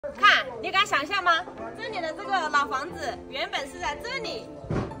看，你敢想象吗？这里的这个老房子原本是在这里，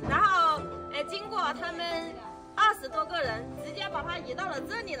然后经过他们20多个人，直接把它移到了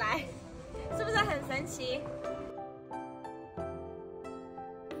这里来，是不是很神奇？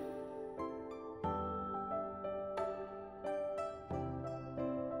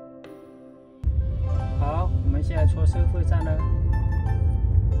好，我们现在出收费站了。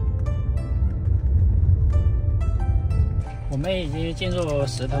我们已经进入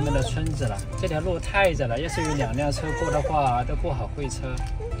石头们的村子了，这条路太窄了，要是有2辆车过的话，都不好会车，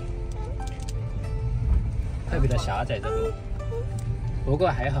特别的狭窄的路。不过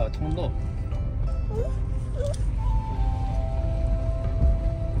还好通路。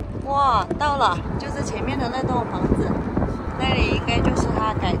哇，到了，就是前面的那栋房子，那里应该就是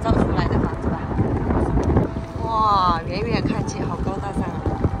它改造出来的房子吧？哇，远远看起好高大上啊！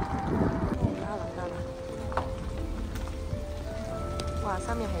到了。哇，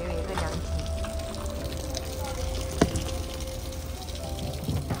上面还有一个凉亭。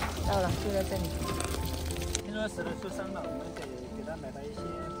到了，就在这里。听说石头受伤了，我们得给他买了一些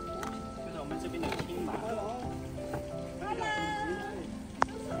补品，就是我们这边的青麻。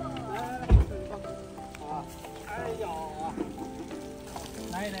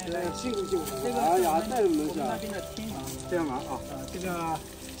来，辛苦。这个哎呀，太不能想。那边的青麻，这样麻啊，这个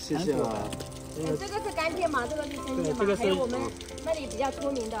谢谢了。这个是干片嘛，这个是生片嘛，还有我们那里比较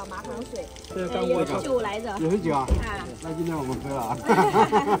出名的麻糖水，这个也是酒来着。也是酒啊？啊，那今天我们喝了啊。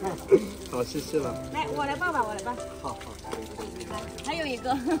好，谢谢了。来，我来抱吧，我来抱。好。还有一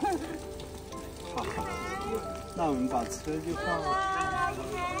个。好，那我们把车就放了。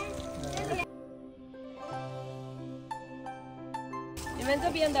你们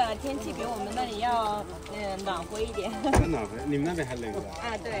这边的天气比我们那里要暖和一点。更暖和，你们那边还冷的？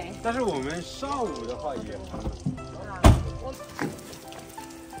啊，对。但是我们上午的话也很冷。我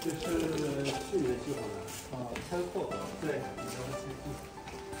就是去年修好的车库，对。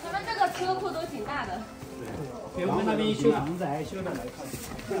咱们这个车库都挺大的。对，比我们那边修房子还修的来快。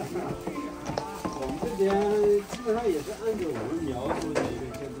我们这边基本上也是按照我们描述的一个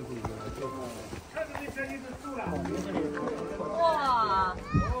建筑风格来做的。他这个车就是住了。我们这里。哇，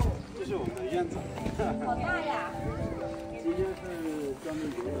这是我们的院子。好大呀！今天是专门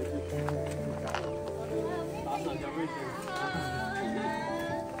给我去打扫一下卫生。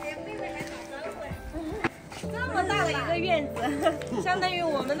这么大的一个院子，相当于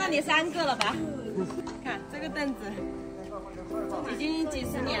我们那里3个了吧？看这个凳子，已经几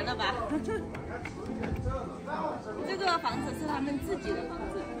十年了吧？这个房子是他们自己的房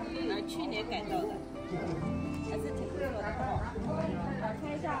子，去年改造的，还是挺不错的。看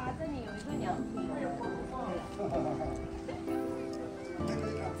一下啊，这里有一个凉亭，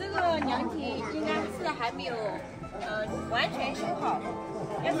这个凉亭应该是还没有完全修好。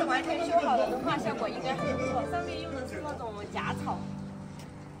要是完全修好了的话，效果应该很不错。上面用的是那种假草，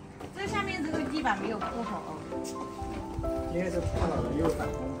这下面这个地板没有铺好哦。应该是铺好了，又反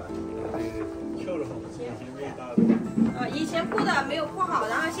光板，跳了好多以前没有大的。以前铺的没有铺好，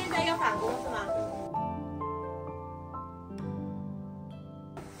然后现在要返工是吗？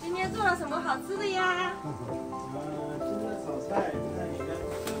今天做了什么好吃的呀？今天炒菜，在里面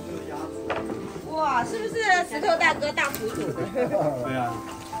就是鸭子。哇，是不是石头大哥大厨煮？对呀。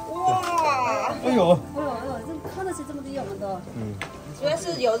哇！哎呦，这看的是这么低我们都。主要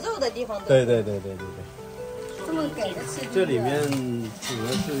是有肉的地方。对。这么给的吃。这里面主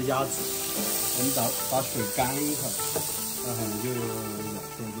要是鸭子，我们把水干一会儿，那可能就2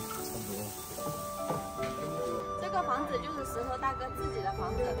天就差不多了。这个房子就是石头大哥自己的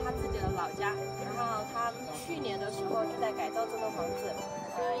房子，他自己的老家。然后他去年的时候就在改造这栋房子，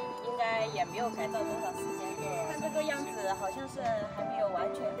应该也没有改造多少时间。看这个样子，好像是还没有完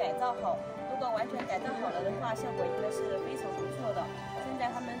全改造好。如果完全改造好了的话，效果应该是非常不错的。现在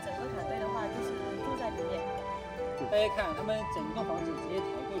他们整个团队的话，就是住在里面。大家看，他们整个房子直接抬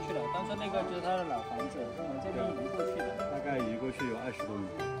过去了。当初那个就是他的老房子，从我这边移过去的，大概移过去有20多米。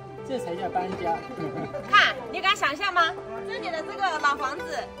这才叫搬家。看，你敢想象吗？这里的这个老房子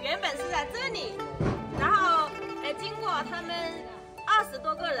原本是在这里，然后经过他们20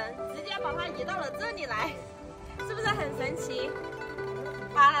多个人，直接把它移到了这里来，是不是很神奇？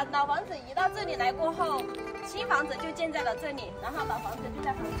把老房子移到这里来过后，新房子就建在了这里，然后老房子就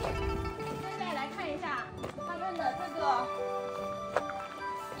在旁边。现在来看一下他们的这个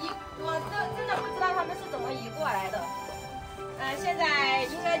我真的不知道他们是怎么移过来的。现在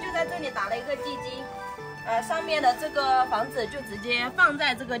应该就在这里打了一个地基，上面的这个房子就直接放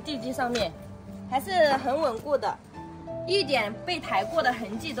在这个地基上面，还是很稳固的，一点被抬过的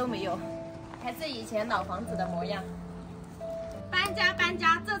痕迹都没有，还是以前老房子的模样。搬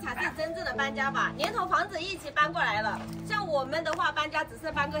家，这才的搬家法，连同房子一起搬过来了。像我们的话，搬家只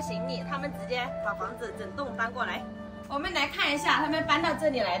是搬个行李，他们直接把房子整栋搬过来。我们来看一下他们搬到这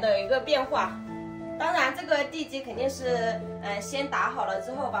里来的有一个变化。当然，这个地基肯定是先打好了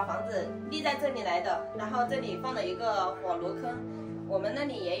之后把房子立在这里来的，然后这里放了一个火炉坑，我们那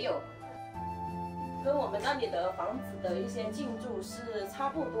里也有，跟我们那里的房子的一些进驻是差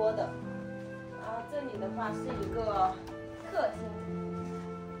不多的。然后这里的话是一个客厅，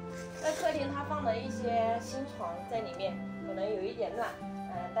在客厅它放了一些新床在里面，可能有一点乱，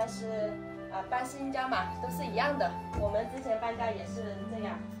但是搬新家嘛都是一样的，我们之前搬家也是这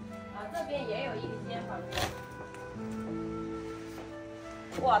样。这边也有一间房间，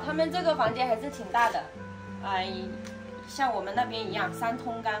哇，他们这个房间还是挺大的，像我们那边一样3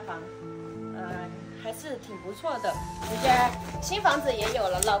通干房，还是挺不错的。人家新房子也有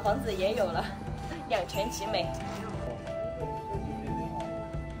了，老房子也有了，两全其美。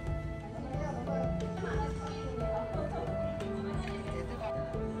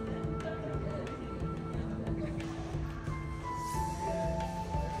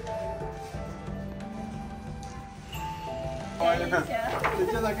这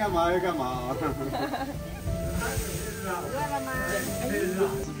叫他干嘛要干嘛啊？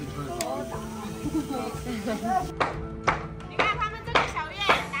你看他们这个小院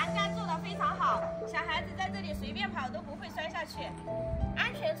栏杆做得非常好，小孩子在这里随便跑都不会摔下去，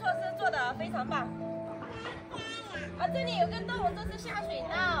安全措施做得非常棒。这里有个洞，这是下水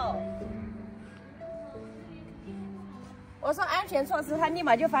道。我说安全措施，他立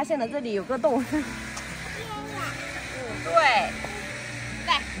马就发现了这里有个洞。对，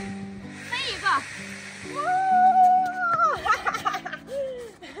来飞一个，哇！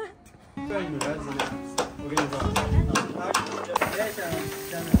这女孩子呢，我跟你说，她别想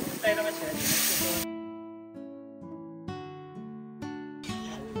带那么前去。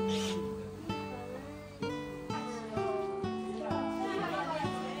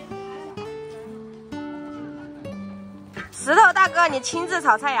石头大哥，你亲自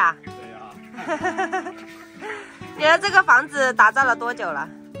炒菜呀？对呀。你的这个房子打造了多久了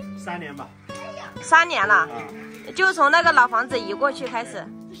？3年吧。3年了。就从那个老房子移过去开始。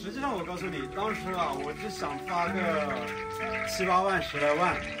实际上，我告诉你，当时我只想花个7、8万、10来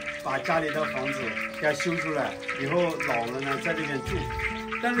万，把家里的房子给它修出来，以后老了呢在这边住。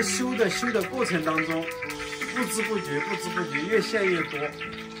但是修的过程当中，不知不觉越陷越多，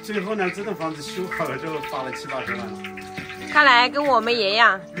最后呢，这栋房子修好了之后花了7、80万了。看来跟我们也一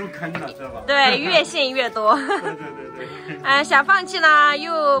样，入坑了，知道吧？对，越陷越多。对。想放弃呢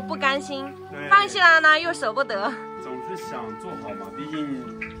又不甘心，放弃了呢又舍不得。总是想做好嘛，毕竟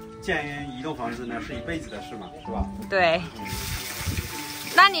建一栋房子呢是一辈子的事嘛，是吧？对。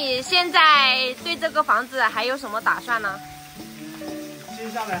那你现在对这个房子还有什么打算呢？接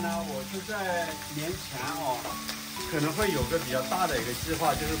下来呢，我是在年前可能会有个比较大的一个计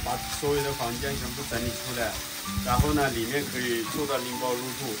划，就是把所有的房间全部整理出来，然后呢，里面可以做到拎包入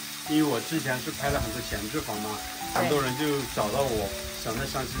住。因为我之前是拍了很多闲置房嘛，很多人就找到我，想在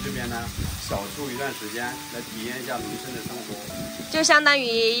湘西这边呢小住一段时间，来体验一下农村的生活。就相当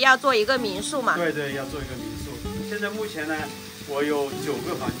于要做一个民宿嘛。对，要做一个民宿。现在目前呢，我有9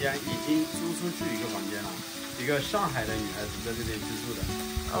个房间，已经租出去1个房间了，一个上海的女孩子在这边居住的。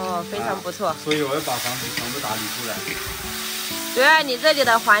非常不错。所以我要把房子全部打理出来。主要你这里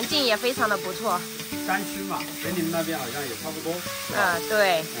的环境也非常的不错。山区嘛，跟你们那边好像也差不多。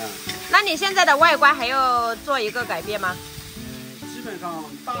对。那你现在的外观还要做一个改变吗？基本上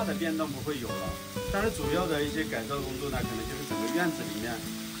大的变动不会有了，但是主要的一些改造工作呢，可能就是整个院子里面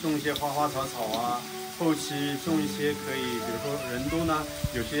种一些花花草草啊，后期种一些可以，比如说人多呢，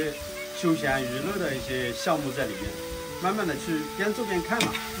有些休闲娱乐的一些项目在里面，慢慢的去边做边看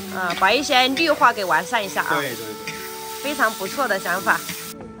嘛。把一些绿化给完善一下啊。对，非常不错的想法。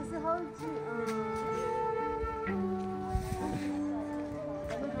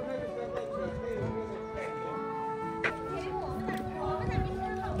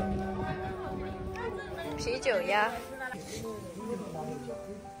啤酒呀。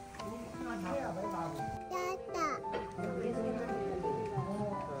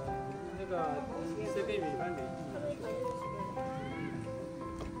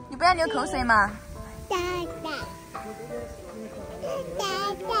你不要流口水嘛。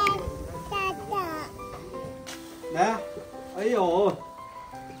来，哎呦，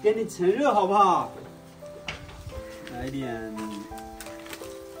给你趁热好不好？来一点，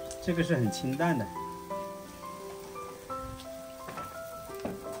这个是很清淡的。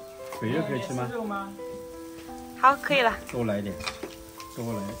鬼肉可以吃吗？好，可以了。多来一点，多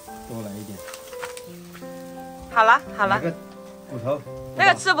来一点。好了。骨头。那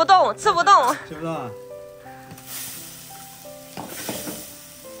个吃不动，吃不动。吃不动啊？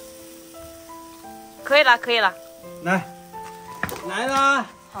可以了，可以了。来啦！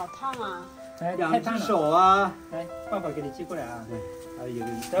好烫啊！来，两只手啊！来，爸爸给你寄过来啊。对，还有一个。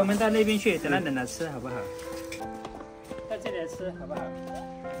等我们到那边去，等他吃，好不好？到这里来吃，好不好？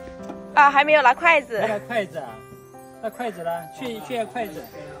啊，还没有拿筷子。拿筷子啊？那筷子呢？去要筷子。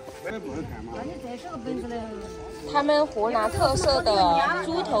他们湖南特色的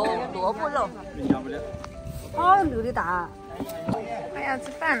猪头萝卜肉。好牛的大！快要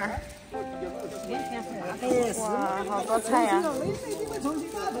吃饭了。哇，好多菜呀！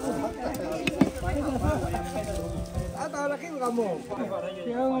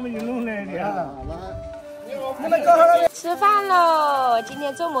吃饭喽！今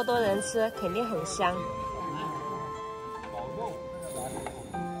天这么多人吃，肯定很香。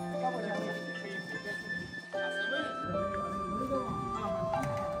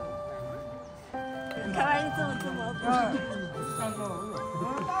看完这么吃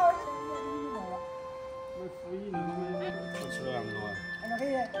了2个多啊？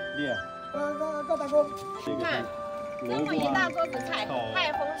厉看，这么一大桌子菜，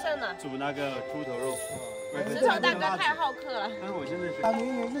太丰盛了。煮那个猪头肉，石头大哥太好客了。但是我现在是，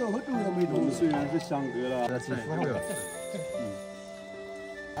我们虽然是相隔了，但是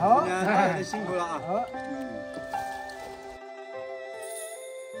好。今天大家辛苦了啊！